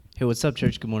Hey, what's up,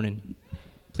 church? Good morning.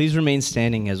 Please remain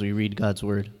standing as we read God's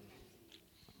word.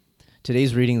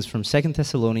 Today's reading is from 2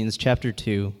 Thessalonians chapter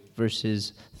 2,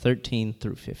 verses 13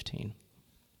 through 15.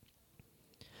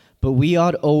 But we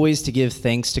ought always to give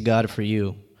thanks to God for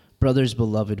you, brothers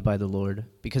beloved by the Lord,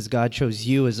 because God chose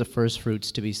you as the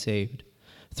firstfruits to be saved,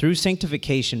 through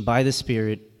sanctification by the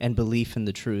Spirit and belief in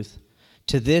the truth.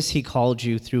 To this he called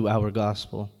you through our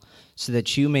gospel, so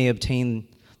that you may obtain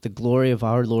the glory of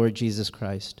our Lord Jesus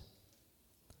Christ.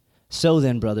 So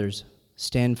then, brothers,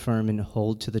 stand firm and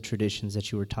hold to the traditions that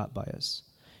you were taught by us,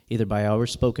 either by our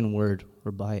spoken word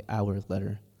or by our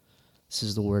letter. This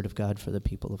is the word of God for the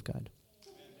people of God.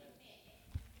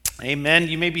 Amen.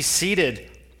 You may be seated.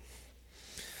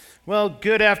 Well,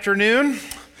 good afternoon.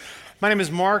 My name is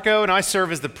Marco, and I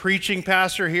serve as the preaching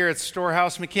pastor here at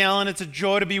Storehouse McAllen. It's a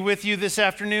joy to be with you this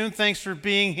afternoon. Thanks for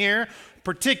being here,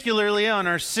 particularly on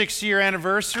our 6-year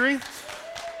anniversary.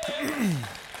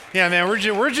 Yeah, man,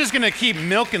 we're just going to keep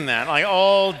milking that like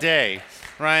all day,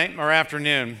 right, or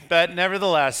afternoon. But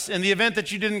nevertheless, in the event that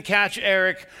you didn't catch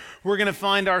Eric, we're going to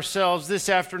find ourselves this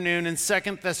afternoon in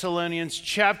 2 Thessalonians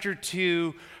chapter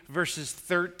 2, verses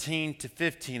 13 to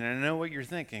 15. And I know what you're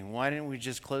thinking. Why didn't we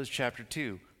just close chapter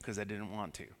 2? Because I didn't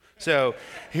want to. So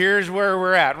here's where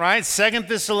we're at, right? 2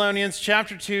 Thessalonians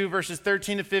chapter 2, verses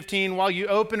 13 to 15. While you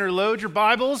open or load your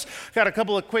Bibles, got a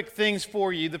couple of quick things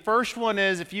for you. The first one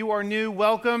is, if you are new,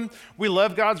 welcome. We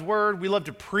love God's Word. We love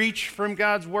to preach from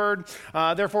God's Word.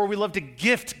 Therefore, we love to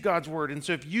gift God's Word. And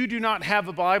so if you do not have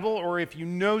a Bible, or if you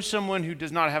know someone who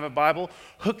does not have a Bible,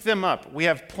 hook them up. We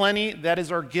have plenty. That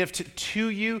is our gift to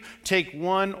you. Take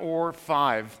 1 or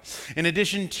 5. In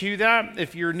addition to that,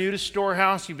 if you're new to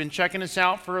Storehouse, you've been checking us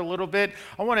out for a little bit,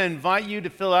 I want to invite you to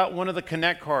fill out one of the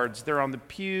Connect cards. They're on the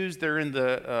pews. They're in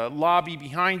the lobby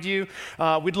behind you.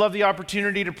 We'd love the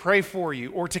opportunity to pray for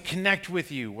you or to connect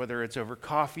with you, whether it's over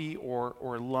coffee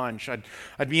or lunch.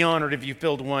 I'd be honored if you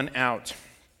filled one out.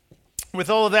 With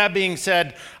all of that being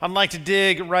said, I'd like to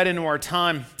dig right into our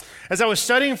time. As I was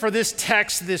studying for this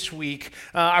text this week,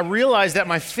 I realized that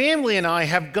my family and I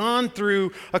have gone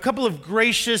through a couple of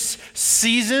gracious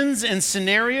seasons and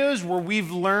scenarios where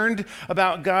we've learned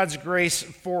about God's grace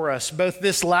for us, both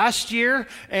this last year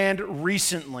and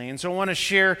recently. And so I want to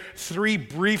share 3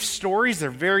 brief stories. They're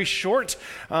very short,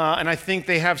 and I think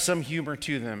they have some humor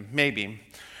to them, maybe.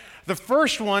 The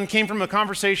first one came from a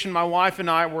conversation my wife and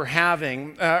I were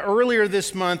having. Earlier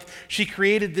this month, she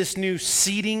created this new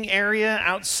seating area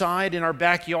outside in our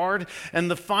backyard, and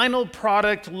the final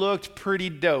product looked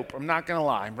pretty dope. I'm not going to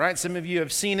lie, right? Some of you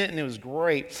have seen it, and it was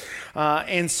great.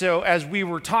 And so as we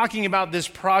were talking about this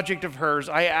project of hers,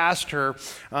 I asked her,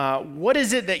 what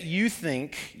is it that you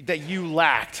think that you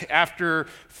lacked after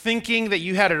thinking that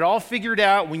you had it all figured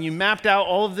out when you mapped out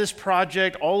all of this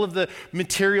project, all of the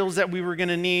materials that we were going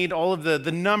to need, all of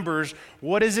the numbers?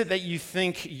 What is it that you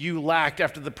think you lacked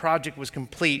after the project was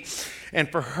complete? And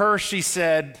for her, she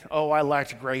said, I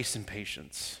lacked grace and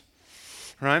patience.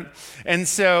 Right? And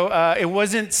so it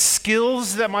wasn't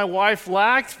skills that my wife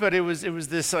lacked, but it was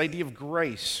this idea of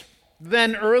grace.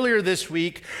 Then earlier this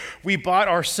week, we bought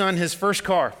our son his first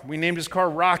car. We named his car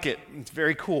Rocket. It's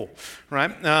very cool,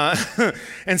 right?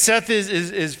 And Seth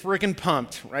is freaking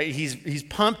pumped, right? He's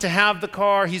pumped to have the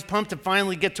car. He's pumped to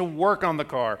finally get to work on the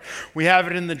car. We have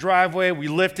it in the driveway. We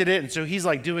lifted it, and so he's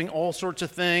like doing all sorts of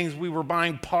things. We were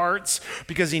buying parts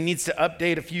because he needs to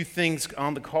update a few things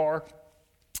on the car.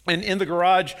 And in the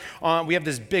garage, we have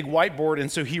this big whiteboard,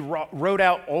 and so he wrote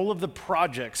out all of the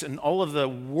projects and all of the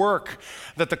work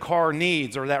that the car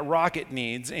needs or that Rocket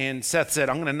needs. And Seth said,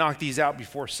 I'm going to knock these out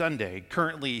before Sunday.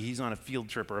 Currently, he's on a field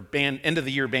trip or a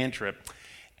end-of-the-year band trip.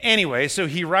 Anyway, so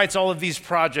he writes all of these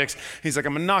projects. He's like,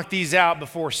 I'm going to knock these out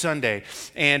before Sunday.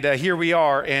 And here we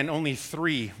are, and only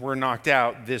 3 were knocked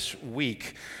out this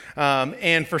week.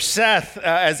 And for Seth,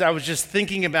 as I was just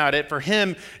thinking about it, for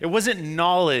him, it wasn't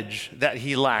knowledge that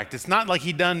he lacked. It's not like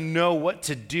he doesn't know what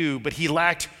to do, but he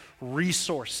lacked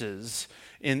resources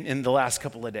in the last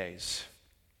couple of days.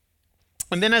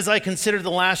 And then as I consider the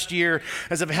last year,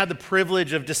 as I've had the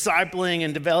privilege of discipling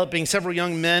and developing several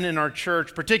young men in our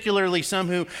church, particularly some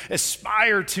who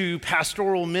aspire to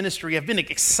pastoral ministry, I've been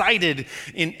excited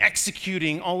in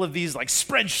executing all of these like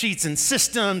spreadsheets and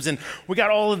systems, and we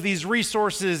got all of these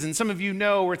resources, and some of you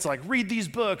know where it's like, read these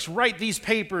books, write these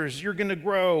papers, you're going to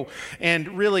grow.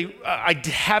 And really, I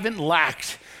haven't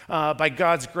lacked by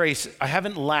God's grace, I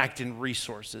haven't lacked in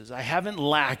resources. I haven't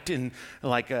lacked in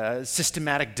like a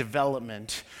systematic development.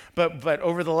 But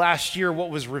over the last year, what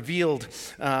was revealed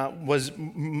was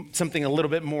something a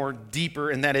little bit more deeper,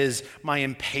 and that is my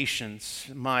impatience.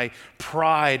 My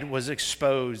pride was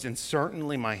exposed, and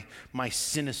certainly my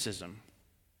cynicism.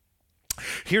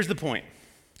 Here's the point.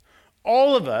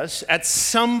 All of us at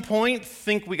some point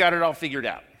think we got it all figured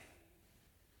out.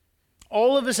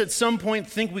 All of us at some point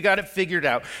think we got it figured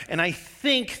out. And I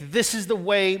think this is the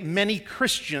way many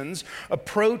Christians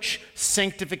approach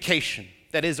sanctification.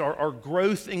 That is our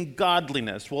growth in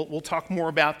godliness. We'll talk more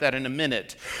about that in a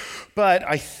minute. But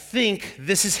I think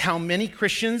this is how many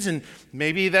Christians, and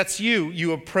maybe that's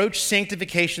you approach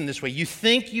sanctification this way. You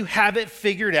think you have it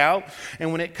figured out,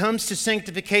 and when it comes to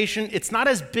sanctification, it's not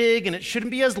as big, and it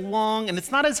shouldn't be as long, and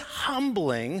it's not as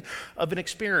humbling of an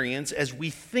experience as we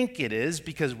think it is,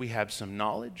 because we have some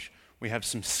knowledge, we have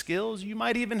some skills, you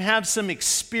might even have some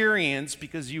experience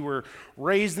because you were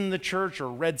raised in the church or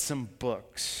read some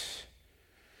books.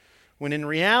 When in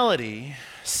reality,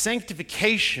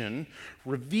 sanctification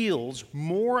reveals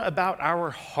more about our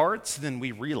hearts than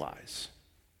we realize.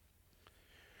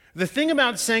 The thing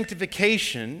about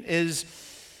sanctification is,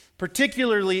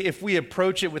 particularly if we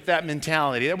approach it with that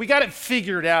mentality, that we got it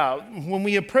figured out, when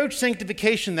we approach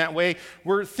sanctification that way,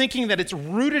 we're thinking that it's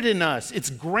rooted in us,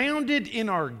 it's grounded in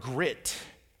our grit.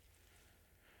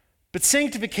 But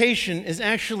sanctification is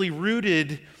actually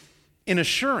rooted in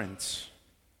assurance.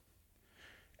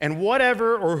 And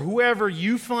whatever or whoever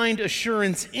you find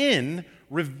assurance in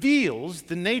reveals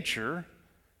the nature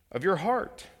of your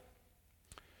heart.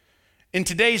 In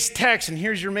today's text, and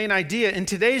here's your main idea, in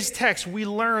today's text we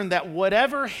learn that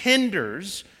whatever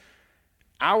hinders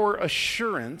our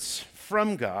assurance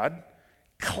from God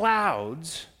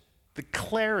clouds the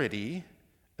clarity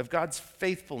of God's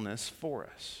faithfulness for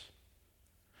us.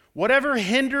 Whatever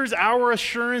hinders our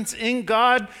assurance in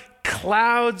God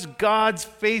clouds God's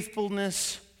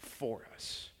faithfulness for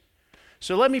us.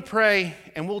 So let me pray,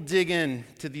 and we'll dig in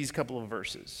to these couple of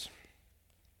verses.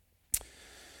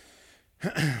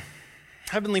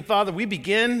 Heavenly Father, we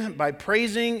begin by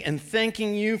praising and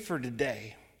thanking you for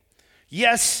today.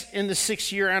 Yes, in the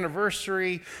 6-year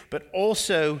anniversary, but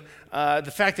also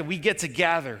the fact that we get to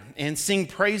gather and sing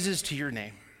praises to your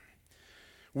name.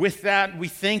 With that, we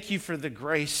thank you for the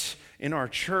grace in our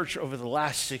church over the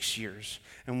last 6 years,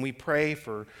 and we pray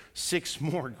for 6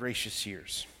 more gracious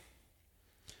years.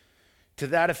 To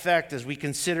that effect, as we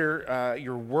consider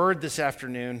your word this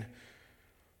afternoon,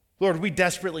 Lord, we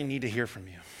desperately need to hear from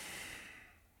you.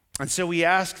 And so we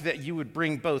ask that you would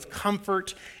bring both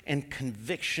comfort and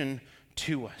conviction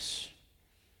to us.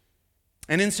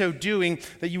 And in so doing,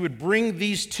 that you would bring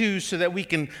these two so that we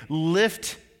can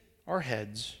lift our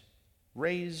heads,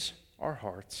 raise our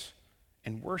hearts,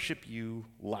 and worship you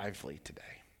lively today.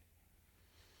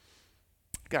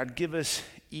 God, give us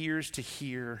ears to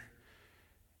hear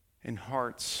and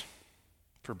hearts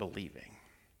for believing.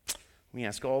 We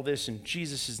ask all this in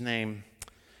Jesus' name,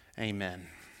 amen.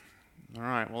 All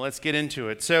right, well, let's get into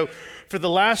it. So for the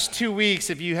last 2 weeks,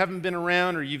 if you haven't been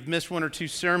around or you've missed 1 or 2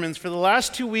 sermons, for the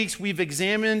last 2 weeks, we've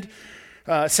examined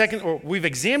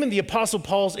the Apostle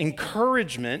Paul's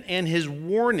encouragement and his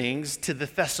warnings to the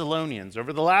Thessalonians.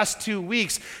 Over the last 2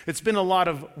 weeks, it's been a lot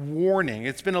of warning.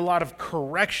 It's been a lot of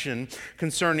correction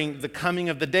concerning the coming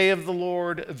of the day of the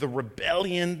Lord, the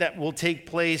rebellion that will take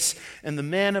place, and the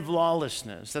man of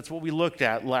lawlessness. That's what we looked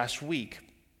at last week.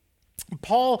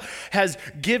 Paul has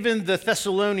given the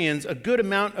Thessalonians a good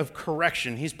amount of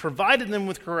correction. He's provided them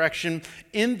with correction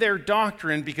in their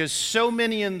doctrine because so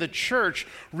many in the church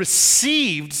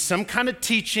received some kind of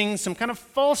teaching, some kind of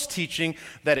false teaching,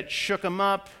 that it shook them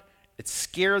up, it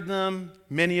scared them.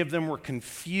 Many of them were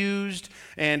confused,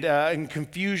 and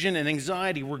confusion and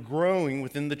anxiety were growing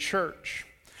within the church.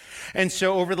 And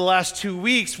so over the last 2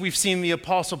 weeks, we've seen the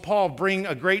Apostle Paul bring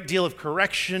a great deal of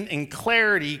correction and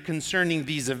clarity concerning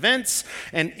these events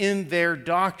and in their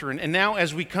doctrine. And now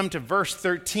as we come to verse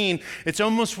 13, it's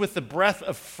almost with the breath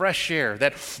of fresh air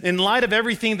that in light of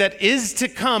everything that is to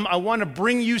come, I want to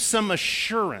bring you some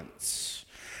assurance.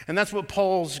 And that's what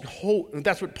Paul's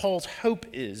hope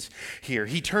is here.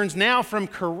 He turns now from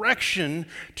correction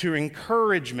to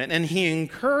encouragement, and he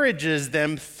encourages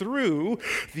them through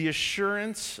the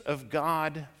assurance of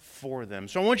God for them.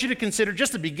 So I want you to consider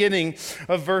just the beginning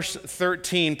of verse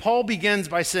 13. Paul begins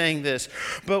by saying this,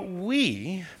 but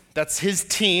we, that's his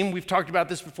team, we've talked about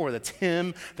this before, that's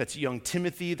him, that's young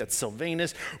Timothy, that's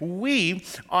Silvanus, we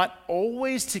ought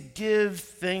always to give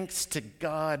thanks to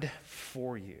God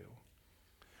for you.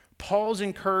 Paul's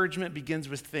encouragement begins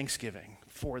with thanksgiving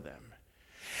for them.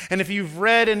 And if you've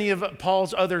read any of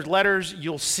Paul's other letters,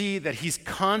 you'll see that he's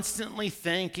constantly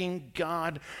thanking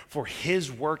God for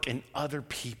his work in other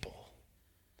people.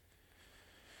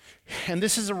 And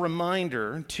this is a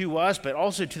reminder to us, but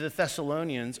also to the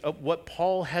Thessalonians, of what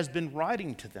Paul has been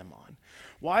writing to them on.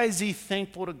 Why is he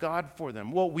thankful to God for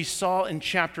them? Well, we saw in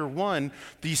chapter 1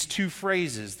 these two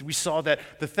phrases. We saw that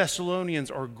the Thessalonians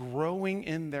are growing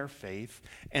in their faith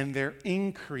and they're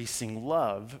increasing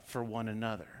love for one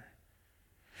another.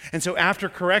 And so after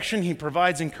correction, he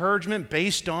provides encouragement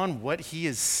based on what he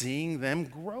is seeing them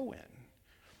grow in.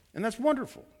 And that's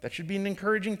wonderful. That should be an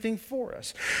encouraging thing for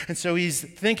us. And so he's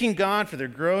thanking God for their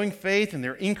growing faith and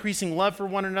their increasing love for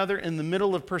one another in the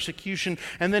middle of persecution.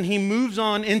 And then he moves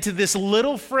on into this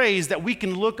little phrase that we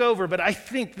can look over, but I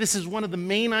think this is one of the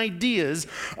main ideas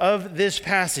of this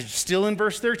passage. Still in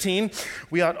verse 13,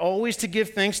 we ought always to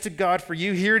give thanks to God for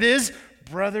you. Here it is,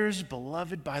 brothers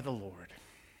beloved by the Lord.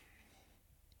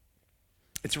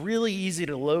 It's really easy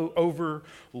to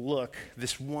overlook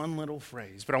this one little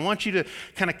phrase, but I want you to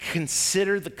kind of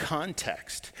consider the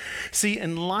context. See,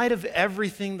 in light of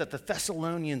everything that the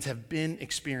Thessalonians have been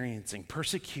experiencing,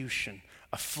 persecution,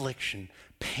 affliction,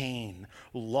 pain,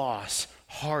 loss,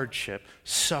 hardship,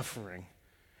 suffering,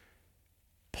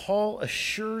 Paul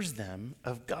assures them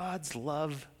of God's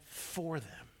love for them.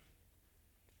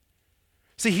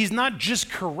 See, he's not just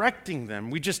correcting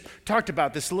them. We just talked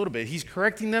about this a little bit. He's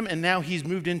correcting them, and now he's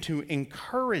moved into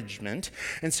encouragement.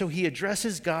 And so he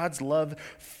addresses God's love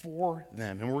for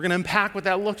them. And we're going to unpack what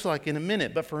that looks like in a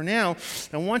minute. But for now,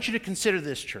 I want you to consider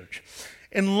this, church.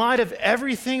 In light of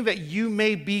everything that you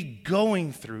may be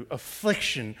going through,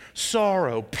 affliction,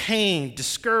 sorrow, pain,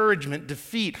 discouragement,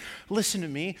 defeat, listen to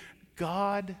me,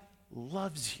 God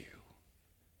loves you.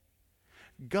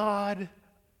 God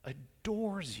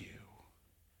adores you.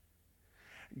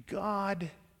 God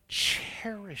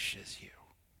cherishes you.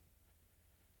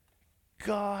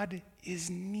 God is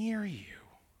near you.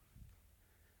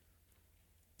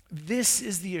 This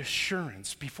is the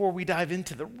assurance, before we dive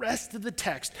into the rest of the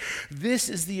text, this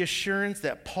is the assurance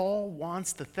that Paul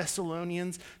wants the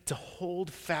Thessalonians to hold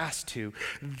fast to.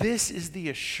 This is the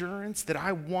assurance that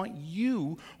I want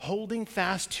you holding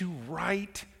fast to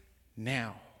right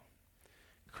now.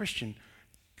 Christian,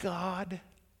 God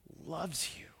loves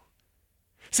you.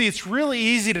 See, it's really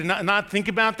easy to not think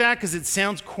about that because it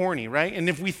sounds corny, right? And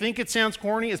if we think it sounds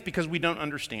corny, it's because we don't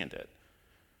understand it.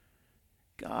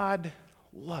 God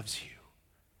loves you.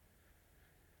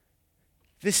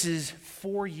 This is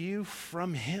for you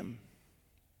from him.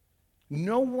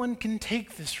 No one can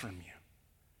take this from you.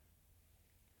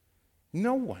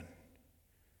 No one.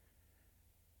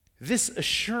 This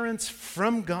assurance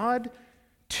from God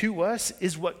to us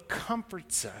is what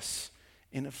comforts us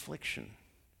in affliction,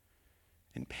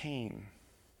 in pain,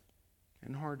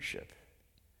 in hardship.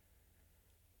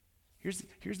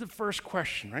 Here's the first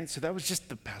question, right? So that was just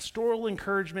the pastoral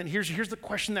encouragement. Here's the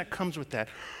question that comes with that.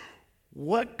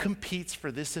 What competes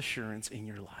for this assurance in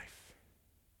your life?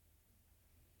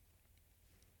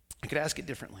 I could ask it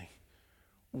differently.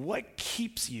 What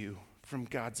keeps you from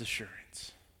God's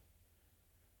assurance?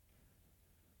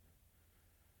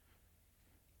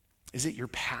 Is it your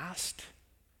past?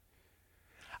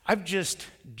 I've just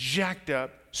jacked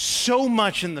up so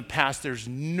much in the past, there's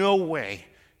no way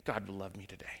God will love me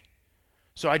today.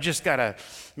 So I just gotta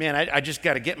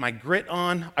get my grit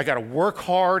on. I gotta work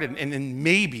hard, and then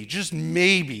maybe, just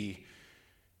maybe,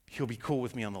 he'll be cool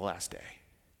with me on the last day.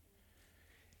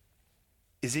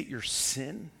 Is it your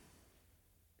sin?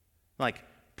 Like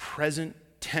present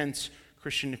tense,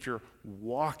 Christian, if you're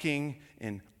walking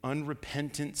in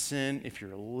unrepentant sin, if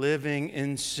you're living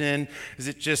in sin, is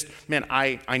it just, man,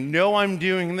 I know I'm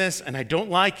doing this and I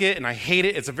don't like it and I hate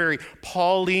it. It's a very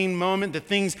Pauline moment. The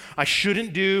things I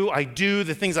shouldn't do, I do.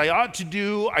 The things I ought to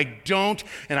do, I don't.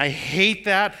 And I hate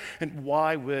that. And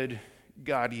why would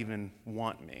God even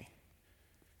want me?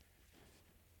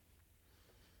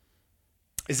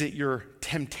 Is it your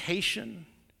temptation?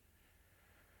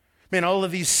 Man, all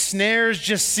of these snares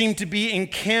just seem to be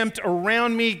encamped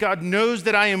around me. God knows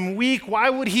that I am weak. Why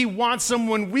would he want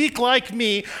someone weak like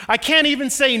me? I can't even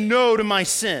say no to my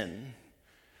sin.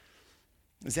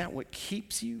 Is that what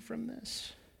keeps you from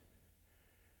this?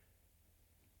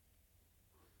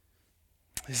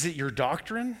 Is it your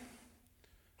doctrine?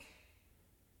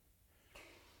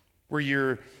 Where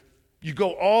you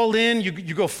go all in, you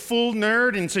go full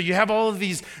nerd, and so you have all of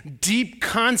these deep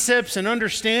concepts and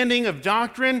understanding of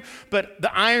doctrine, but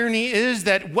the irony is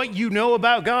that what you know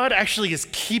about God actually is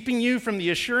keeping you from the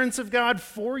assurance of God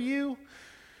for you.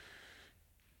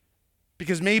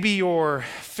 Because maybe your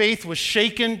faith was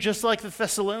shaken just like the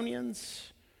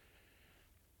Thessalonians.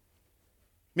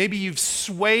 Maybe you've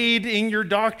swayed in your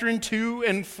doctrine to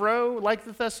and fro like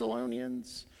the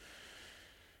Thessalonians.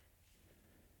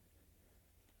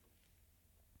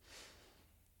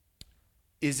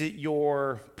 Is it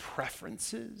your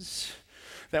preferences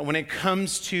that when it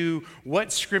comes to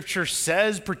what Scripture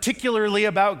says, particularly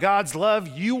about God's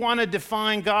love, you want to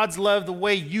define God's love the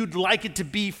way you'd like it to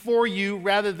be for you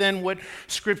rather than what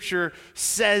Scripture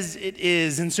says it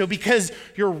is. And so because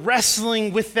you're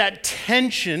wrestling with that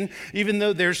tension, even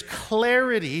though there's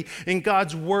clarity in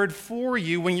God's word for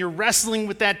you, when you're wrestling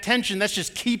with that tension, that's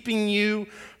just keeping you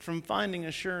from finding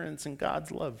assurance in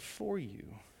God's love for you.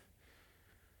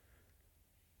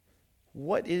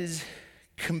 What is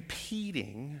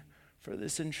competing for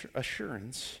this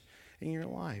assurance in your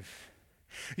life?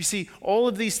 You see, all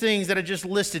of these things that I just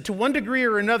listed, to one degree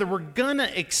or another, we're going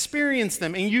to experience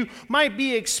them, and you might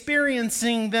be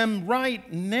experiencing them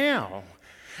right now.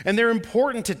 And they're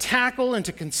important to tackle and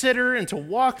to consider and to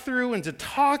walk through and to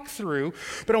talk through.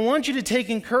 But I want you to take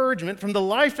encouragement from the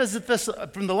life of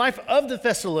the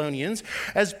Thessalonians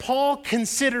as Paul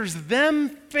considers them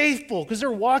faithful, because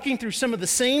they're walking through some of the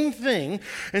same thing.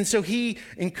 And so he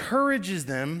encourages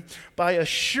them by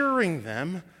assuring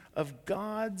them of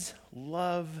God's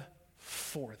love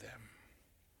for them.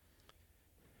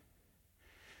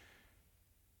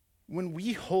 When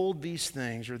we hold these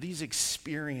things or these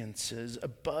experiences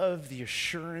above the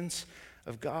assurance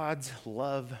of God's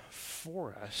love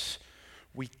for us,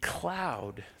 we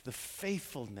cloud the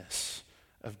faithfulness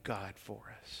of God for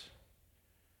us.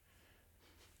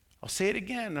 I'll say it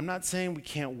again. I'm not saying we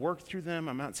can't work through them.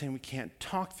 I'm not saying we can't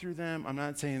talk through them. I'm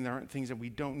not saying there aren't things that we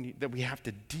don't need, that we have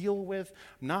to deal with.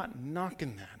 I'm not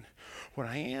knocking that. What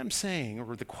I am saying,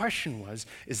 or the question was,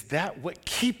 is that what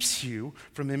keeps you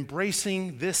from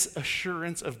embracing this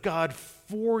assurance of God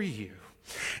for you?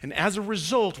 And as a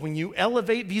result, when you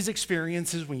elevate these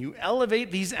experiences, when you elevate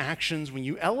these actions, when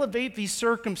you elevate these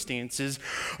circumstances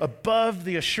above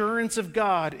the assurance of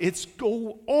God, it's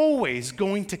always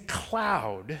going to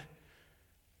cloud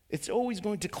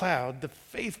the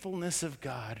faithfulness of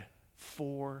God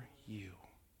for you.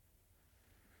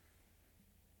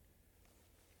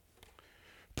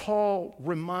 Paul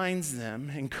reminds them,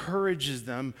 encourages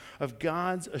them of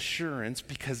God's assurance,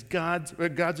 because God's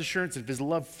assurance of his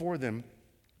love for them,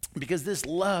 because this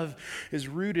love is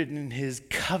rooted in his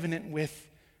covenant with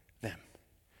them.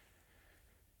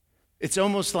 It's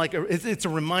almost like it's a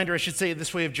reminder, I should say it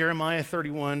this way, of Jeremiah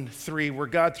 31:3, where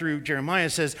God through Jeremiah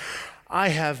says, I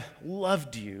have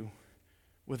loved you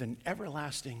with an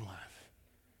everlasting love.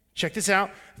 Check this out.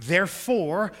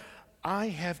 Therefore, I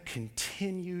have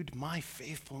continued my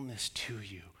faithfulness to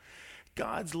you.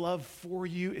 God's love for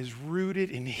you is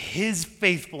rooted in his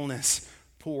faithfulness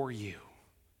for you.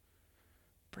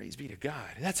 Praise be to God.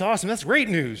 That's awesome. That's great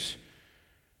news.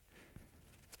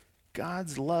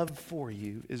 God's love for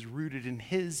you is rooted in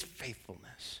his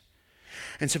faithfulness.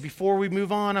 And so before we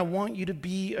move on, I want you to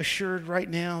be assured right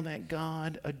now that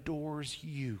God adores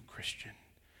you, Christian.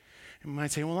 You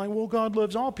might say, well, God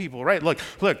loves all people, right? Look,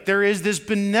 there is this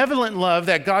benevolent love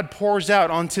that God pours out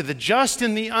onto the just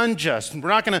and the unjust. And we're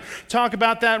not going to talk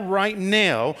about that right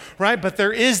now, right? But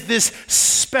there is this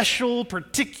special,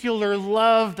 particular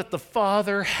love that the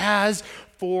Father has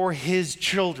for his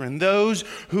children, those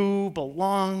who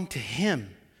belong to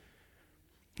him.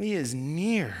 He is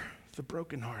near the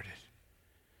brokenhearted.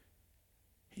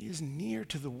 He is near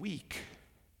to the weak.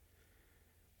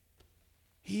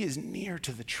 He is near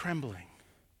to the trembling.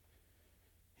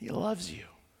 He loves you.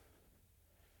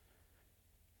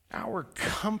 Our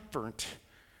comfort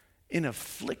in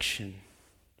affliction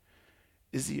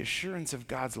is the assurance of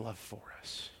God's love for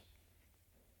us.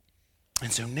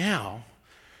 And so now,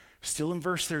 still in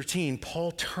verse 13,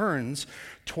 Paul turns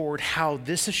toward how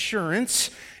this assurance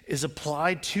is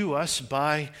applied to us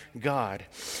by God.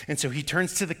 And so he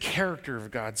turns to the character of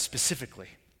God specifically.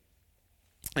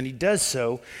 And he does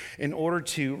so in order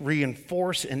to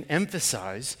reinforce and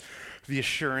emphasize the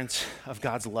assurance of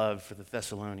God's love for the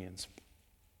Thessalonians.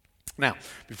 Now,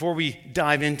 before we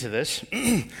dive into this,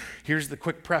 here's the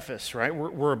quick preface, right?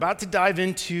 We're about to dive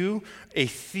into a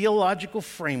theological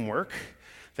framework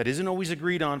that isn't always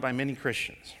agreed on by many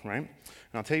Christians, right? And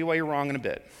I'll tell you why you're wrong in a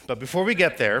bit. But before we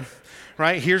get there,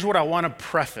 right, here's what I want to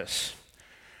preface.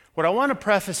 What I want to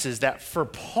preface is that for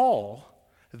Paul,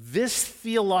 this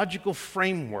theological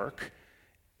framework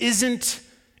isn't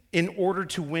in order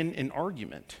to win an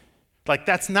argument. Like,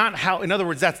 that's not how, in other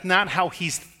words, that's not how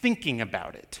he's thinking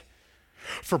about it.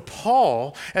 For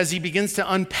Paul, as he begins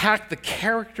to unpack the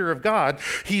character of God,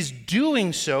 he's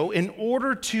doing so in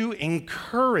order to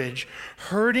encourage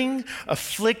hurting,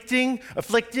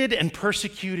 afflicted, and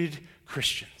persecuted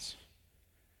Christians.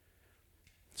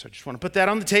 So I just want to put that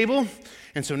on the table.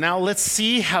 And so now let's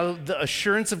see how the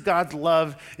assurance of God's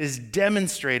love is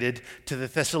demonstrated to the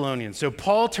Thessalonians. So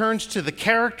Paul turns to the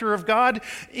character of God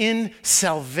in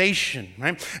salvation,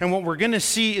 right? And what we're going to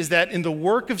see is that in the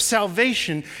work of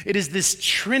salvation, it is this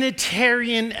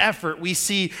Trinitarian effort. We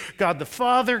see God the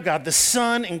Father, God the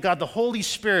Son, and God the Holy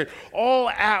Spirit all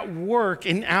at work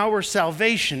in our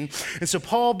salvation. And so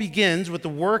Paul begins with the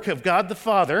work of God the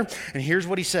Father. And here's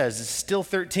what he says. It's still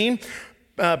 13.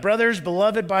 Brothers,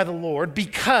 beloved by the Lord,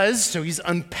 so he's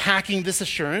unpacking this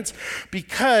assurance,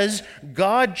 because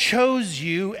God chose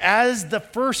you as the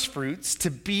firstfruits to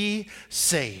be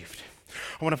saved.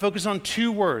 I want to focus on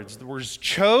two words, the words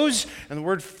chose and the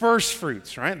word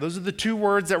firstfruits, right? Those are the two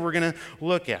words that we're going to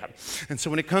look at. And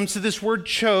so when it comes to this word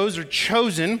chose or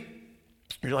chosen,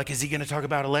 you're like, is he going to talk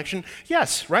about election?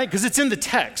 Yes, right? Because it's in the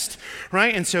text,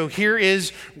 right? And so here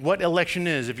is what election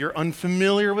is. If you're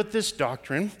unfamiliar with this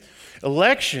doctrine,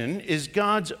 election is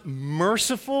God's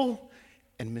merciful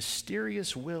and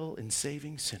mysterious will in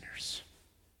saving sinners.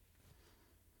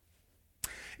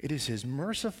 It is his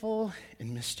merciful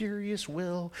and mysterious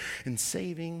will in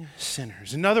saving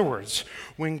sinners. In other words,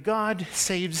 when God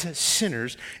saves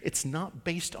sinners, it's not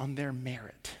based on their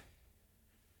merit.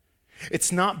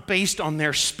 It's not based on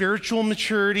their spiritual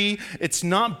maturity. It's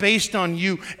not based on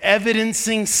you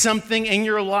evidencing something in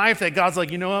your life that God's like,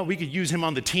 you know what, we could use him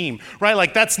on the team, right?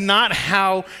 Like, that's not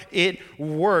how it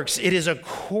works. It is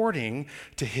according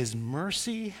to his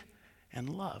mercy and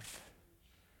love.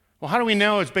 Well, how do we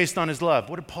know it's based on his love?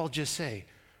 What did Paul just say?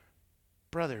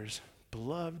 Brothers,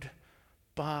 beloved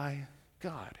by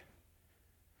God.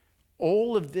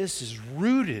 All of this is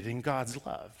rooted in God's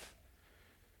love.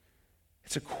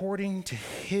 It's according to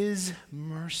his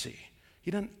mercy.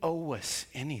 He doesn't owe us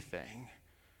anything.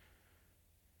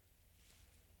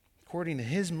 According to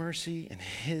his mercy and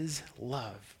his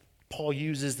love. Paul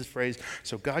uses this phrase,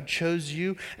 so God chose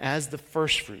you as the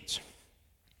firstfruits.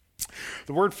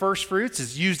 The word firstfruits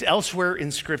is used elsewhere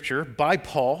in Scripture by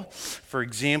Paul. For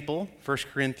example, 1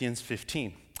 Corinthians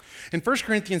 15. In 1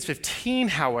 Corinthians 15,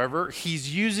 however,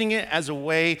 he's using it as a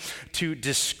way to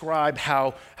describe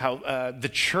how the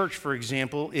church, for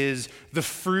example, is the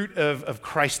fruit of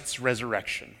Christ's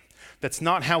resurrection. That's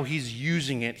not how he's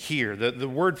using it here. The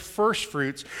word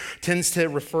firstfruits tends to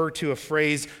refer to a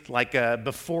phrase like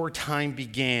before time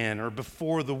began or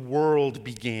before the world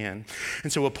began.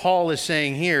 And so what Paul is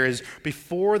saying here is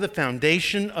before the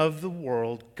foundation of the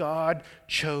world, God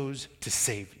chose to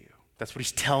save you. That's what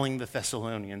he's telling the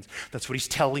Thessalonians. That's what he's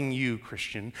telling you,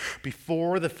 Christian.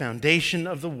 Before the foundation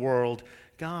of the world,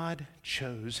 God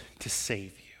chose to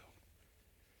save you.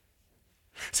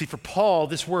 See, for Paul,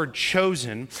 this word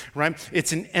chosen, right,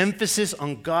 it's an emphasis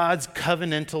on God's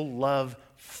covenantal love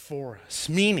for us,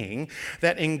 meaning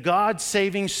that in God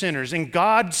saving sinners, in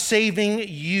God saving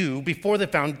you before the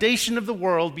foundation of the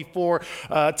world, before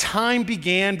time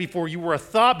began, before you were a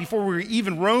thought, before we were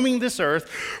even roaming this earth,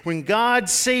 when God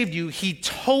saved you, he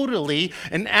totally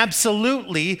and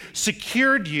absolutely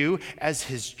secured you as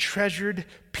his treasured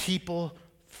people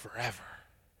forever.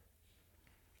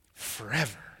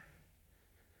 Forever.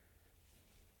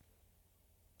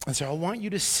 And so I want you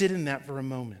to sit in that for a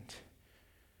moment.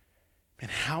 And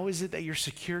how is it that you're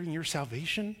securing your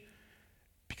salvation?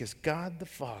 Because God the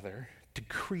Father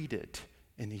decreed it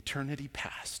in eternity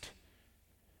past.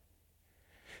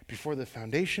 Before the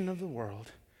foundation of the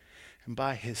world, and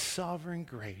by his sovereign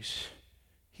grace,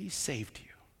 he saved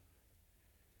you.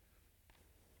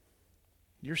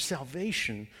 Your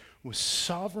salvation was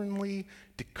sovereignly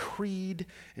decreed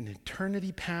in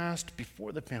eternity past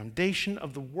before the foundation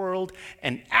of the world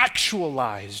and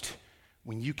actualized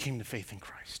when you came to faith in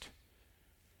Christ.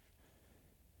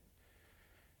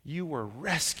 You were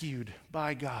rescued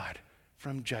by God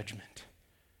from judgment.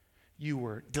 You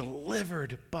were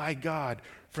delivered by God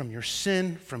from your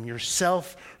sin, from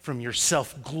yourself, from your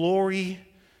self-glory.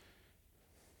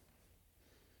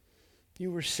 You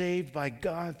were saved by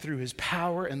God through his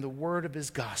power and the word of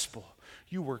his gospel.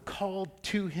 You were called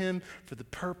to him for the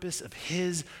purpose of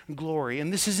his glory.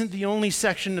 And this isn't the only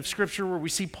section of Scripture where we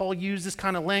see Paul use this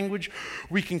kind of language.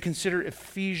 We can consider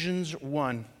Ephesians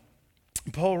 1.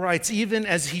 Paul writes, even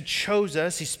as he chose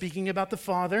us, he's speaking about the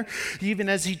Father, even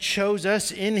as he chose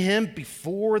us in him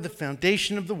before the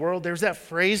foundation of the world, there's that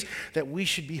phrase that we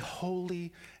should be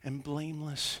holy and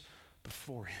blameless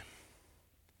before him.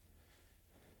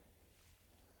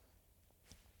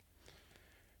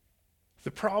 The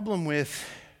problem with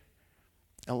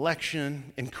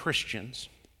election in Christians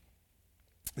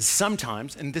is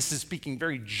sometimes, and this is speaking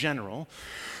very general,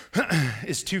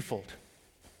 is twofold.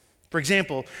 For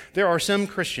example, there are some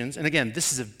Christians, and again,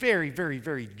 this is a very, very,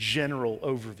 very general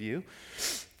overview.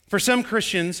 For some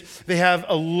Christians, they have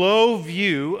a low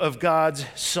view of God's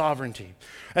sovereignty.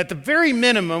 At the very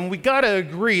minimum, we got to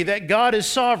agree that God is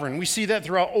sovereign. We see that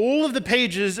throughout all of the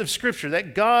pages of Scripture,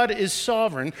 that God is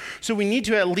sovereign, so we need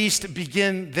to at least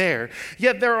begin there.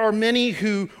 Yet there are many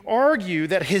who argue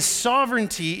that his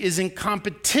sovereignty is in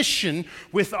competition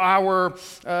with our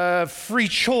free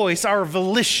choice, our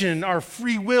volition, our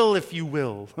free will, if you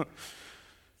will.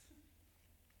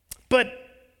 But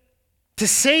to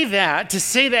say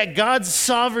that God's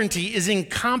sovereignty is in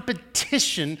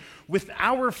competition with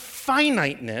our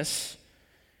finiteness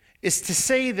is to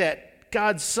say that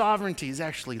God's sovereignty is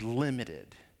actually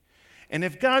limited. And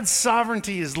if God's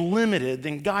sovereignty is limited,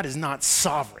 then God is not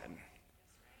sovereign.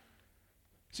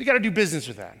 So you got to do business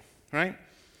with that, right?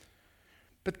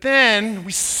 But then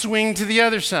we swing to the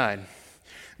other side.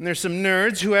 And there's some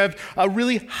nerds who have a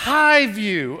really high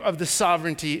view of the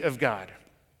sovereignty of God.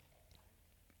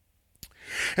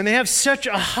 And they have such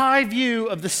a high view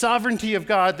of the sovereignty of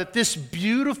God that this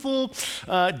beautiful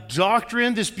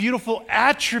doctrine, this beautiful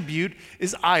attribute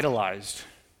is idolized.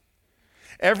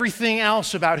 Everything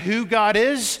else about who God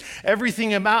is,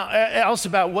 everything else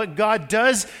about what God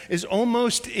does is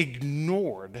almost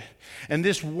ignored. And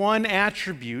this one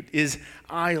attribute is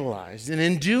idolized. And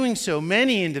in doing so,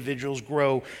 many individuals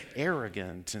grow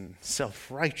arrogant and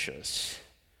self-righteous.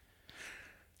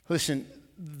 Listen,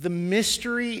 the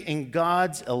mystery in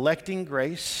God's electing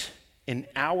grace and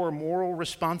our moral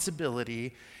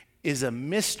responsibility is a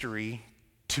mystery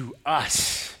to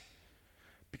us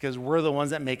because we're the ones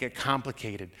that make it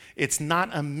complicated. It's not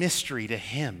a mystery to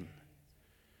him.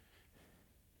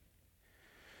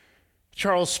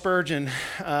 Charles Spurgeon,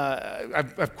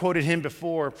 I've quoted him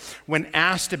before, when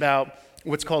asked about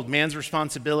what's called man's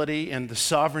responsibility and the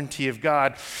sovereignty of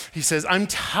God, he says, I'm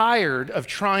tired of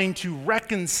trying to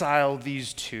reconcile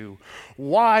these two.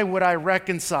 Why would I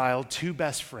reconcile two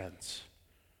best friends?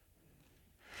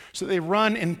 So they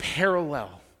run in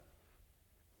parallel.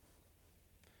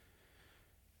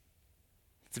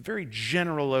 It's a very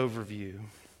general overview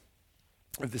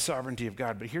of the sovereignty of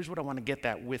God, but here's what I want to get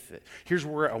at with it. Here's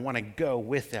where I want to go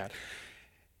with that.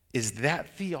 Is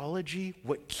that theology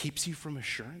what keeps you from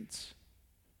assurance?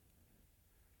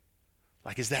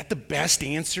 Like, is that the best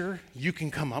answer you can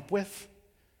come up with?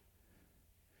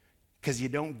 Because you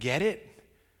don't get it?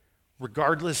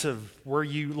 Regardless of where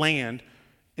you land,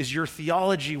 is your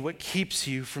theology what keeps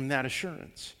you from that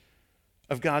assurance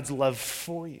of God's love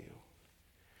for you?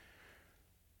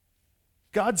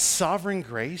 God's sovereign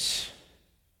grace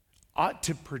ought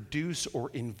to produce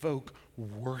or invoke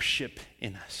worship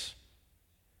in us.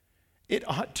 It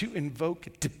ought to invoke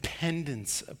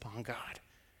dependence upon God.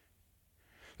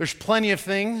 There's plenty of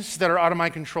things that are out of my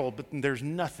control, but there's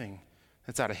nothing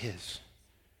that's out of his.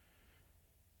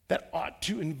 That ought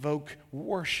to invoke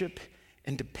worship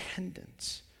and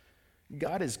dependence.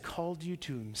 God has called you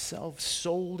to himself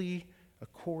solely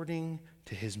according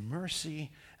to his mercy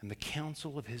and the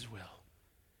counsel of his will.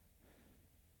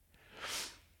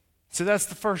 So that's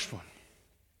the first one.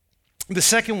 The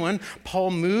second one,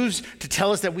 Paul moves to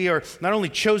tell us that we are not only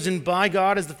chosen by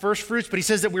God as the first fruits, but he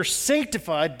says that we're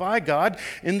sanctified by God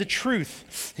in the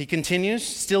truth. He continues,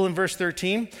 still in verse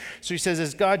 13. So he says,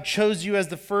 as God chose you as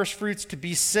the first fruits to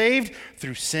be saved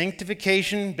through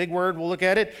sanctification, big word, we'll look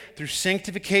at it, through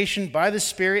sanctification by the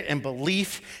Spirit and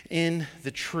belief in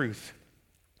the truth.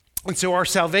 And so our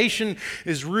salvation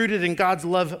is rooted in God's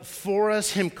love for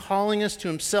us, him calling us to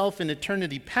himself in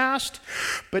eternity past,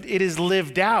 but it is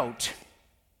lived out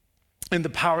in the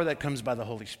power that comes by the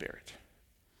Holy Spirit.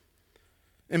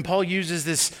 And Paul uses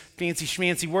this fancy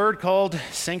schmancy word called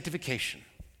sanctification.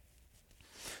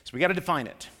 So we got to define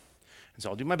it. And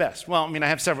so I'll do my best. Well, I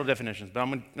have several definitions, but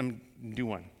I'm going to do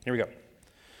one. Here we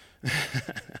go.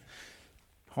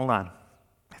 Hold on.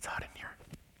 It's hot in here.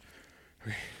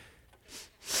 Okay.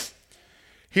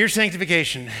 Here's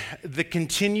sanctification, the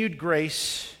continued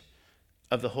grace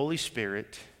of the Holy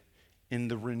Spirit in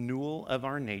the renewal of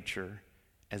our nature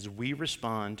as we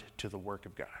respond to the work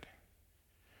of God.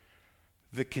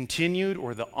 The continued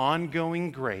or the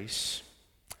ongoing grace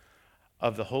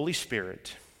of the Holy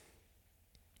Spirit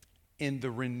in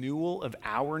the renewal of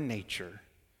our nature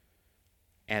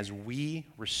as we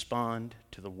respond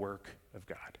to the work of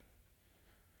God.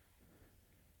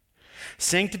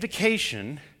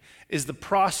 Sanctification is the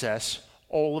process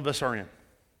all of us are in.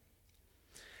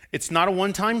 It's not a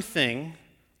one-time thing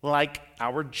like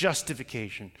our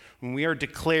justification. When we are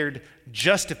declared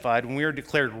justified, when we are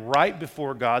declared right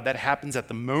before God, that happens at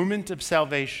the moment of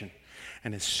salvation.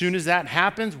 And as soon as that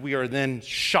happens, we are then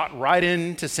shot right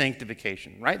into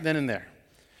sanctification, right then and there.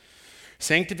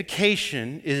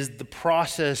 Sanctification is the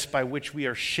process by which we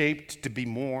are shaped to be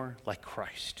more like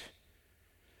Christ.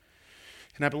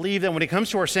 And I believe that when it comes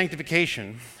to our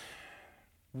sanctification,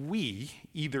 we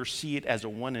either see it as a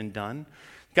one and done.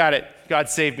 Got it. God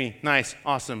saved me. Nice.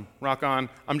 Awesome. Rock on.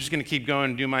 I'm just going to keep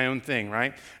going and do my own thing,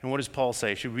 right? And what does Paul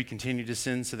say? Should we continue to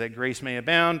sin so that grace may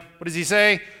abound? What does he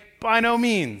say? By no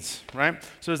means, right?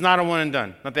 So it's not a one and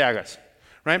done, not the Agos,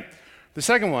 right? The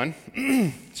second one,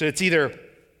 so it's either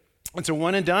it's a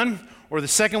one and done, or the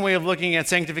second way of looking at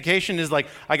sanctification is like,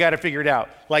 I got to figure it out.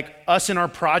 Like us in our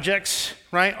projects,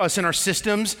 right? Us in our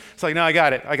systems. It's like, no, I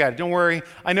got it. Don't worry.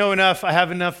 I know enough. I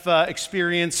have enough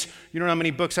experience. You don't know how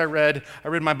many books I read. I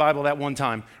read my Bible that one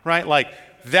time, right? Like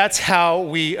that's how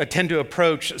we tend to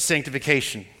approach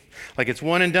sanctification. Like it's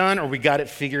one and done, or we got it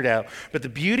figured out. But the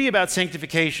beauty about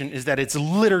sanctification is that it's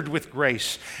littered with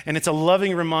grace. And it's a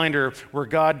loving reminder where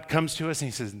God comes to us and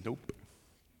he says, nope.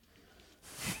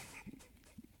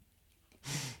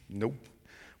 Nope.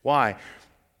 Why?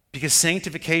 Because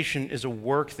sanctification is a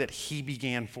work that he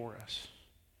began for us.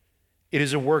 It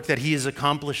is a work that he is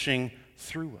accomplishing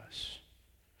through us.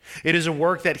 It is a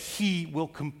work that he will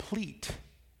complete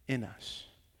in us.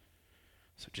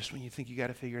 So just when you think you got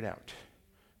to figure it out,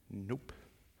 nope.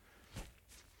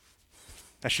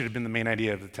 That should have been the main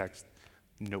idea of the text.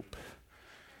 Nope.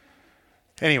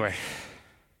 Anyway,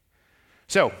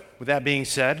 so with that being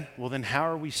said, well then how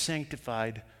are we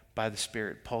sanctified by the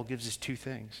Spirit? Paul gives us two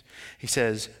things. He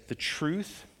says the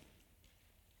truth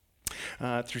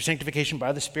through sanctification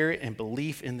by the Spirit and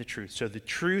belief in the truth. So the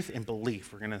truth and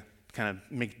belief, we're going to kind of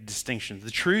make distinctions.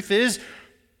 The truth is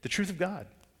the truth of God.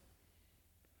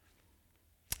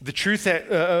 The truth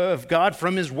of God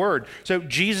from his word. So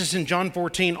Jesus in John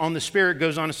 14 on the Spirit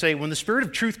goes on to say, when the Spirit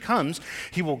of truth comes,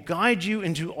 he will guide you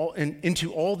into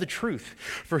all the truth.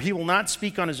 For he will not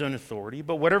speak on his own authority,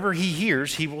 but whatever he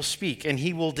hears, he will speak. And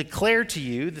he will declare to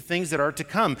you the things that are to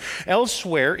come.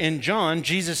 Elsewhere in John,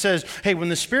 Jesus says, hey, when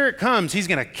the Spirit comes, he's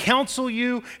going to counsel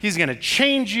you, he's going to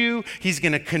change you, he's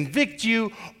going to convict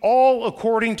you, all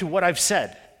according to what I've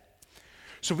said.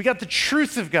 So we got the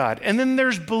truth of God. And then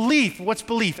there's belief. What's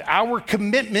belief? Our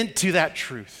commitment to that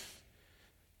truth.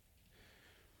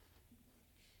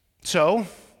 So,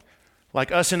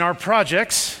 like us in our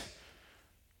projects,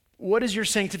 what is your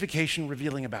sanctification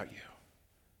revealing about you?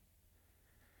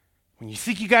 When you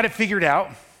think you got it figured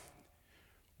out,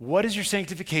 what is your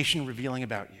sanctification revealing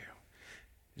about you?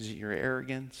 Is it your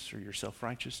arrogance or your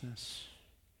self-righteousness?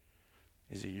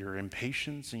 Is it your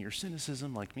impatience and your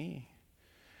cynicism like me?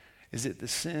 Is it the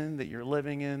sin that you're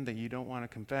living in that you don't want to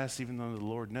confess even though the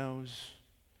Lord knows?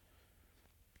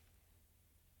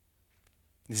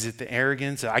 Is it the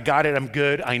arrogance? I got it, I'm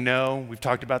good, I know. We've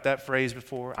talked about that phrase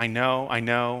before. I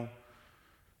know.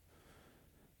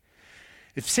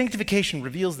 If sanctification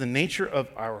reveals the nature of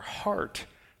our heart,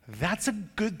 that's a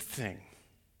good thing.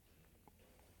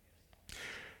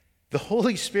 The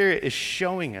Holy Spirit is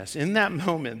showing us, in that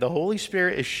moment, the Holy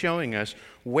Spirit is showing us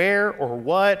where or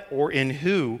what or in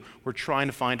who we're trying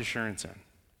to find assurance in.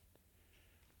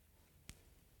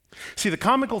 See, the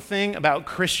comical thing about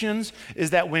Christians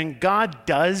is that when God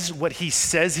does what he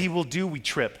says he will do, we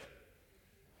trip.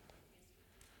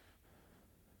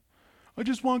 I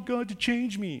just want God to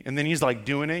change me. And then he's like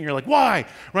doing it, and you're like, why?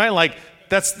 Right? Like,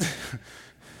 that's...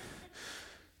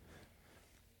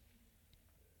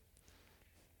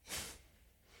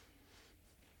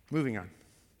 Moving on.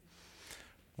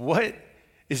 What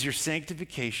is your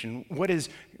sanctification? What is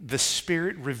the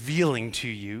Spirit revealing to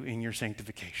you in your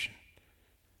sanctification?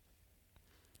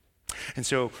 And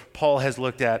so Paul has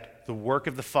looked at the work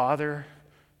of the Father,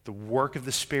 the work of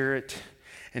the Spirit,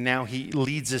 and now he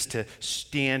leads us to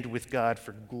stand with God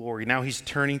for glory. Now he's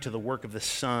turning to the work of the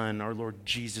Son, our Lord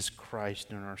Jesus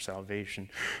Christ, and our salvation.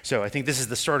 So I think this is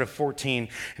the start of 14,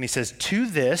 and he says, to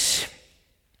this...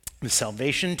 the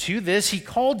salvation, to this he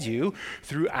called you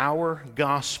through our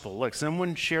gospel. Look,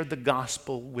 someone shared the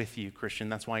gospel with you, Christian.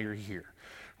 That's why you're here.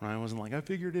 Right? I wasn't like, I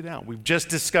figured it out. We've just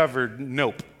discovered,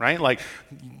 nope, right? Like,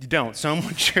 you don't.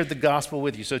 Someone shared the gospel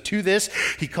with you. So to this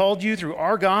he called you through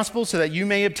our gospel so that you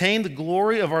may obtain the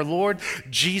glory of our Lord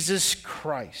Jesus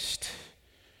Christ.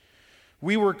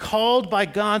 We were called by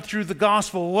God through the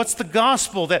gospel. What's the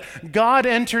gospel? That God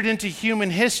entered into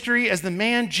human history as the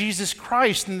man Jesus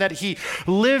Christ, and that he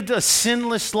lived a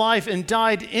sinless life and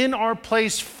died in our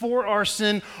place for our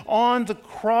sin on the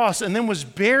cross, and then was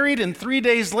buried, and 3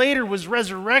 days later was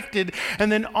resurrected,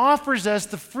 and then offers us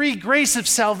the free grace of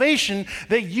salvation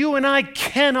that you and I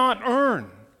cannot earn.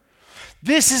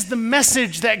 This is the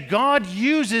message that God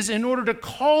uses in order to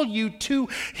call you to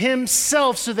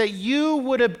himself so that you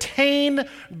would obtain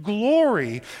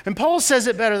glory. And Paul says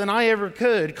it better than I ever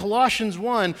could. Colossians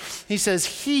 1, he says,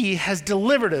 he has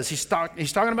delivered us. He's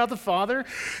talking about the Father.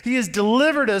 He has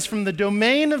delivered us from the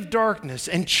domain of darkness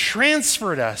and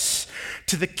transferred us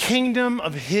to the kingdom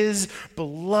of his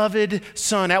beloved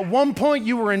Son. At one point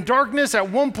you were in darkness.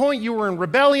 At one point you were in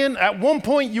rebellion. At one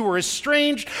point you were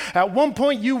estranged. At one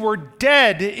point you were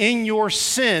dead in your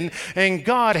sin. And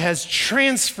God has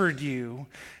transferred you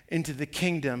into the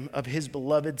kingdom of his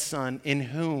beloved Son, in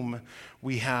whom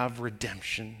we have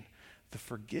redemption, the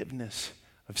forgiveness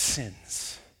of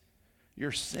sins.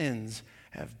 Your sins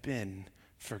have been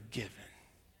forgiven.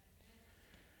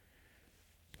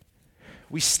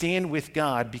 We stand with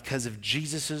God because of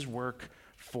Jesus' work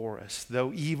for us.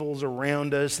 Though evils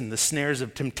around us and the snares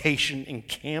of temptation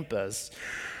encamp us,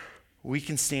 we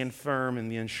can stand firm in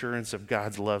the assurance of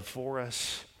God's love for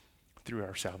us through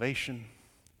our salvation,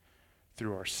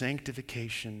 through our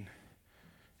sanctification,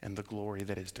 and the glory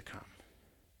that is to come.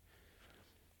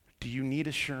 Do you need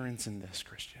assurance in this,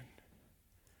 Christian?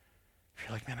 If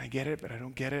you're like, man, I get it, but I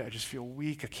don't get it. I just feel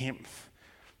weak.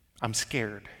 I'm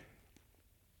scared.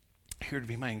 Here to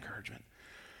be my encouragement.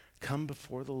 Come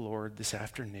before the Lord this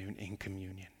afternoon in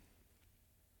communion.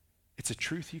 It's a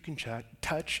truth you can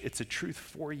touch. It's a truth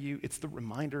for you. It's the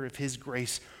reminder of his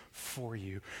grace for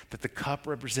you. That the cup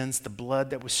represents the blood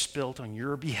that was spilt on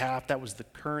your behalf. That was the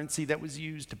currency that was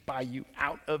used to buy you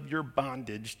out of your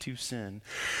bondage to sin.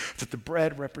 That the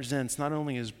bread represents not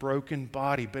only his broken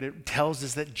body, but it tells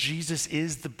us that Jesus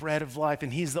is the bread of life,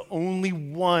 and he's the only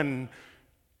one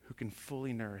who can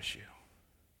fully nourish you.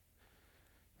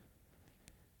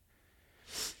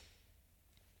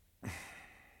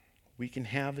 We can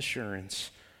have assurance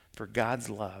for God's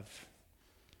love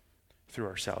through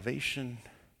our salvation,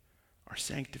 our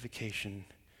sanctification,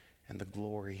 and the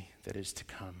glory that is to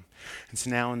come. And so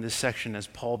now in this section, as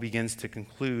Paul begins to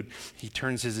conclude, he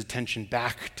turns his attention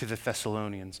back to the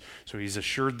Thessalonians. So he's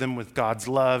assured them with God's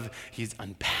love. He's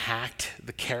unpacked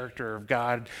the character of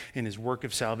God in his work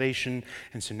of salvation.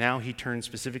 And so now he turns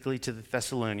specifically to the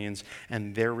Thessalonians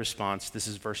and their response. This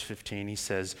is verse 15. He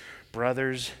says,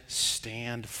 brothers,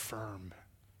 stand firm.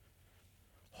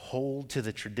 Hold to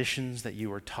the traditions that you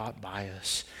were taught by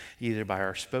us, either by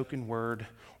our spoken word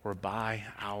or by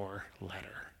our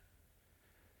letter.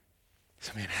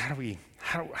 So man, how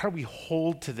do we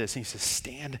hold to this? And he says,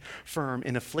 stand firm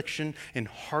in affliction, in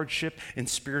hardship, in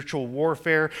spiritual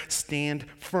warfare. Stand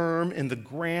firm in the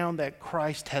ground that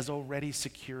Christ has already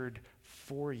secured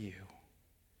for you.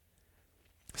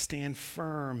 Stand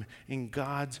firm in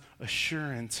God's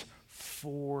assurance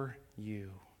for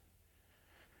you.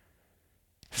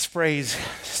 This phrase,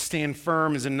 stand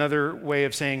firm, is another way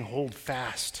of saying hold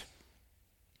fast.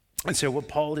 And so what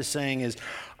Paul is saying is,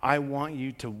 I want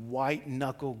you to white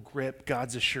knuckle grip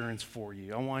God's assurance for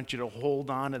you. I want you to hold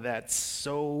on to that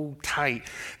so tight,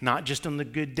 not just on the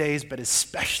good days, but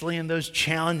especially in those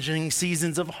challenging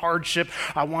seasons of hardship.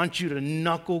 I want you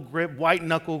to white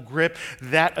knuckle grip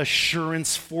that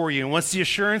assurance for you. And what's the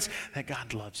assurance? That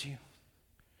God loves you.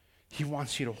 He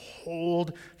wants you to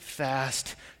hold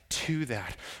fast to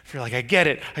that. If you're like, I get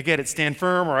it, stand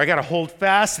firm, or I got to hold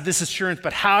fast to this assurance,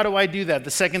 but how do I do that?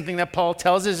 The second thing that Paul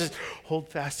tells us is hold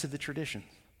fast to the tradition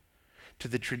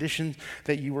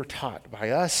that you were taught by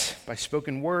us, by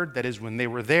spoken word, that is when they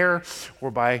were there, or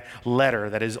by letter,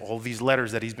 that is all these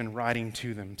letters that he's been writing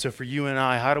to them. So for you and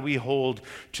I, how do we hold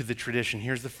to the tradition?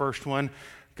 Here's the first one,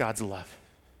 God's love.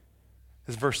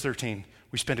 This is verse 13.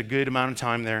 We spent a good amount of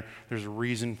time there. There's a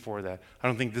reason for that. I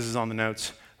don't think this is on the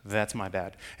notes. That's my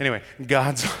bad. Anyway,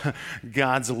 God's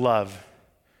love.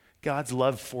 God's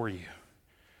love for you.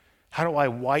 How do I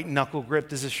white knuckle grip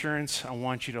this assurance? I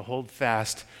want you to hold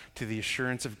fast to the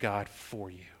assurance of God for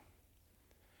you.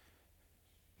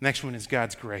 Next one is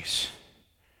God's grace.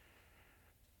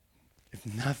 If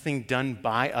nothing done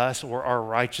by us or our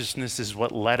righteousness is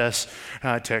what led us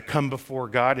to come before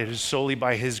God, it is solely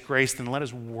by his grace, then let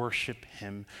us worship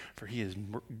him, for he is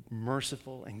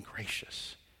merciful and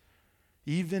gracious.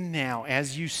 Even now,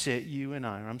 as you sit, you and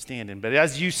I'm standing, but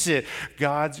as you sit,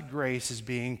 God's grace is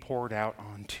being poured out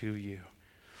onto you.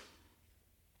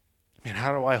 And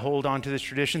how do I hold on to this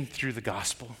tradition? Through the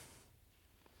gospel.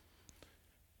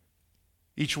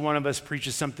 Each one of us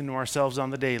preaches something to ourselves on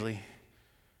the daily.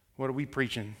 What are we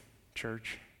preaching,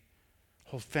 church?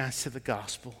 Hold fast to the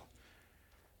gospel.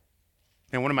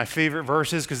 And one of my favorite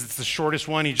verses, because it's the shortest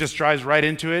one, he just drives right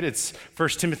into it. It's 1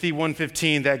 Timothy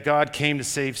 1:15, that God came to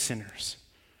save sinners.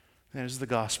 That is the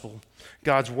gospel.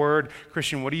 God's word.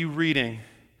 Christian, what are you reading?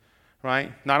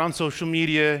 right? Not on social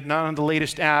media, not on the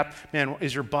latest app. Man,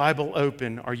 is your Bible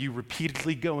open? Are you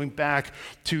repeatedly going back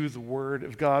to the Word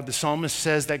of God? The psalmist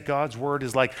says that God's Word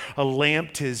is like a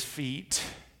lamp to his feet.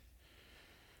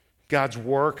 God's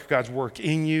work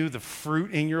in you, the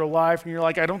fruit in your life, and you're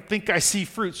like, I don't think I see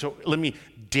fruit. So let me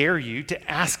dare you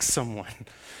to ask someone.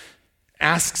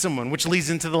 Ask someone, which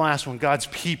leads into the last one, God's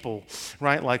people,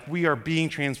 right? Like we are being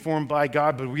transformed by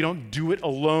God, but we don't do it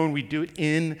alone. We do it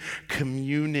in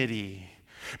community.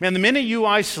 Man, the minute you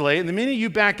isolate, and the minute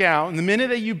you back out, and the minute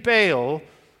that you bail,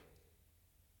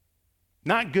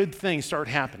 not good things start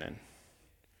happening.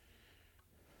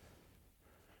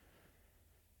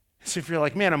 So if you're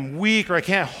like, man, I'm weak or I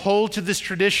can't hold to this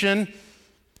tradition,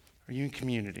 are you in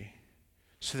community?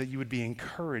 So that you would be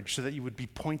encouraged, so that you would be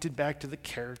pointed back to the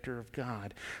character of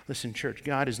God. Listen, church,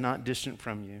 God is not distant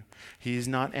from you. He is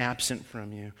not absent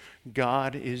from you.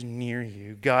 God is near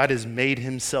you. God has made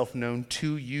himself known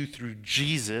to you through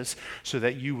Jesus so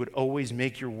that you would always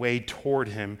make your way toward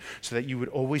him, so that you would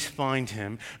always find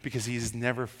him because he is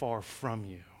never far from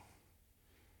you.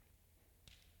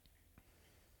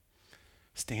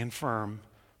 Stand firm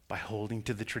by holding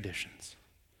to the traditions.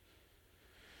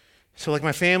 So like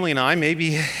my family and I,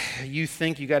 maybe you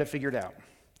think you got it figured out.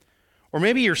 Or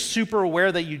maybe you're super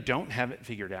aware that you don't have it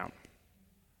figured out.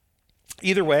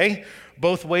 Either way,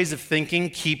 both ways of thinking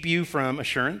keep you from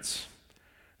assurance.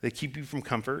 They keep you from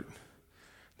comfort.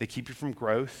 They keep you from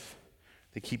growth.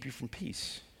 They keep you from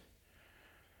peace.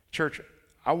 Church,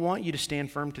 I want you to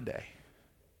stand firm today.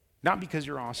 Not because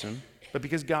you're awesome, but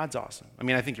because God's awesome. I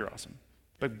mean, I think you're awesome,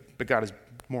 but God is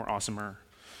more awesomer.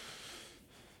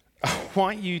 I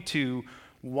want you to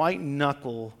white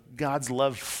knuckle God's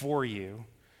love for you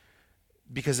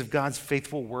because of God's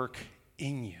faithful work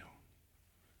in you.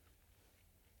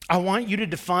 I want you to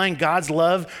define God's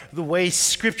love the way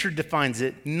Scripture defines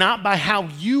it, not by how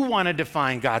you want to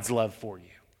define God's love for you.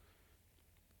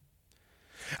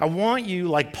 I want you,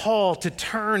 like Paul, to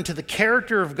turn to the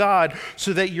character of God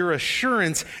so that your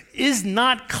assurance is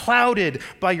not clouded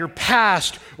by your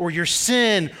past or your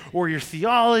sin or your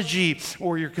theology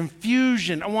or your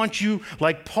confusion. I want you,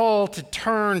 like Paul, to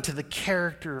turn to the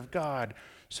character of God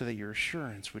so that your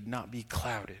assurance would not be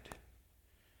clouded.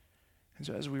 And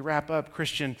so as we wrap up,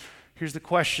 Christian, here's the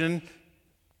question.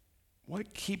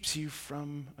 What keeps you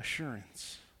from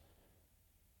assurance?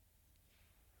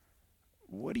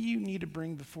 What do you need to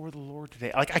bring before the Lord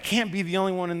today? Like, I can't be the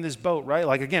only one in this boat, right?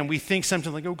 Like, again, we think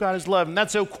something like, oh, God is love, and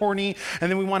that's so corny, and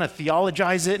then we want to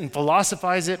theologize it and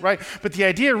philosophize it, right? But the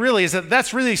idea really is that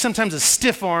that's really sometimes a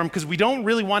stiff arm because we don't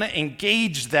really want to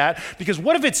engage that because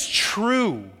what if it's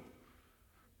true?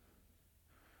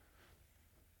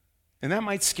 And that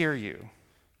might scare you.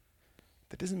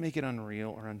 That doesn't make it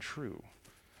unreal or untrue.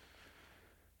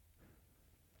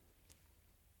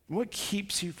 What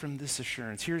keeps you from this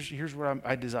assurance? Here's what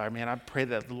I desire, man. I pray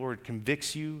that the Lord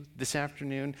convicts you this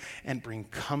afternoon and bring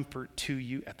comfort to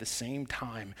you at the same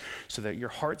time so that your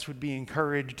hearts would be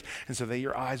encouraged and so that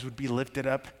your eyes would be lifted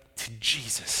up to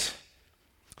Jesus.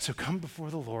 So come before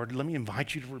the Lord. Let me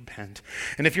invite you to repent.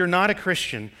 And if you're not a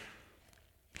Christian,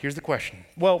 here's the question.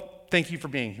 Well, thank you for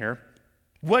being here.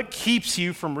 What keeps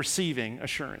you from receiving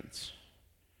assurance?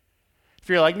 If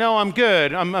you're like, no, I'm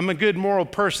good. I'm a good moral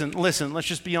person. Listen, let's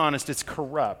just be honest. It's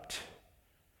corrupt.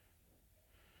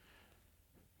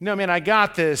 No, man, I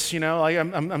got this. You know, like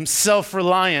I'm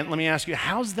self-reliant. Let me ask you,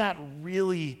 how's that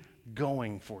really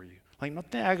going for you? Like, not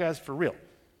that I got for real.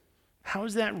 How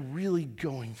is that really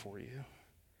going for you?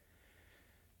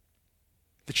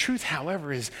 The truth,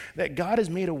 however, is that God has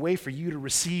made a way for you to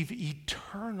receive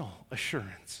eternal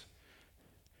assurance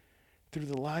through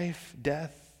the life,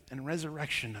 death, and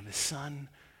resurrection of his Son,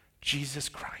 Jesus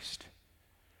Christ.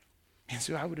 And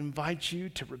so I would invite you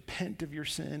to repent of your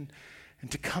sin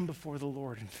and to come before the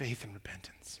Lord in faith and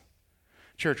repentance.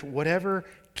 Church, whatever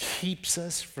keeps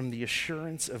us from the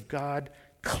assurance of God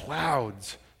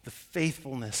clouds the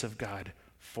faithfulness of God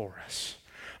for us.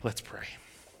 Let's pray.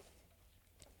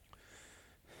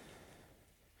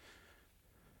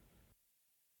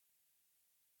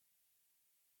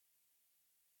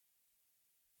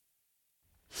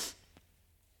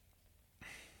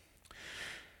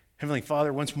 Heavenly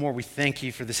Father, once more we thank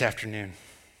you for this afternoon,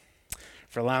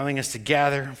 for allowing us to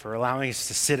gather, for allowing us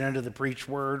to sit under the preached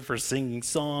word, for singing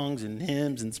songs and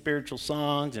hymns and spiritual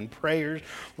songs and prayers.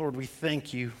 Lord, we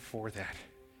thank you for that.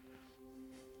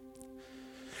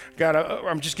 God,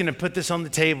 I'm just going to put this on the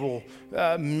table.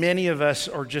 Many of us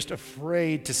are just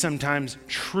afraid to sometimes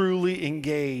truly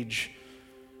engage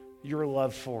your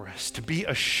love for us, to be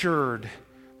assured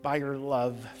by your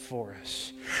love for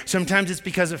us. Sometimes it's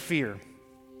because of fear.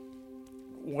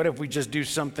 What if we just do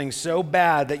something so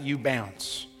bad that you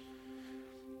bounce?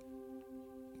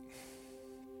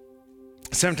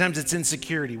 Sometimes it's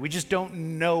insecurity. We just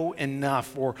don't know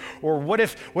enough. Or what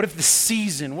if the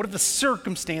season, what if the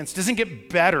circumstance doesn't get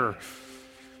better?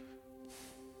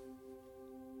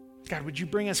 God, would you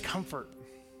bring us comfort?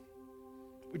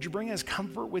 Would you bring us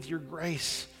comfort with your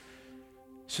grace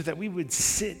so that we would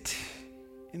sit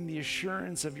in the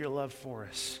assurance of your love for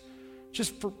us?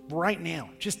 Just for right now,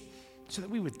 just so that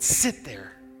we would sit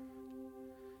there,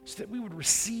 so that we would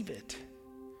receive it.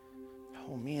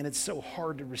 Oh man, it's so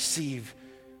hard to receive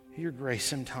your grace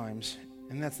sometimes,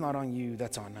 and that's not on you,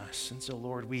 that's on us. And so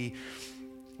Lord, we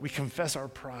confess our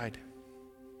pride.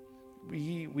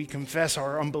 We confess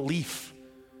our unbelief.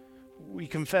 We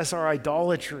confess our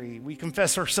idolatry. We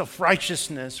confess our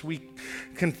self-righteousness. We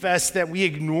confess that we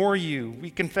ignore you. We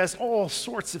confess all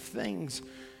sorts of things.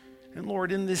 And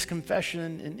Lord, in this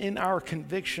confession and in our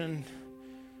conviction,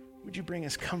 would you bring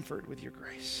us comfort with your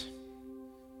grace?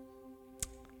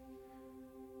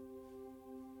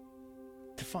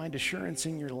 To find assurance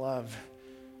in your love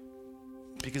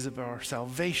because of our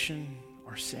salvation,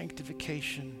 our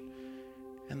sanctification,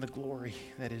 and the glory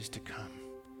that is to come.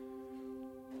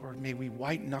 Lord, may we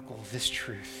white knuckle this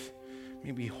truth.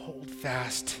 May we hold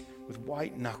fast with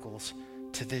white knuckles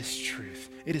to this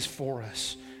truth. It is for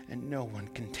us, and no one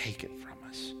can take it from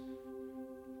us.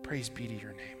 Praise be to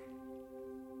your name.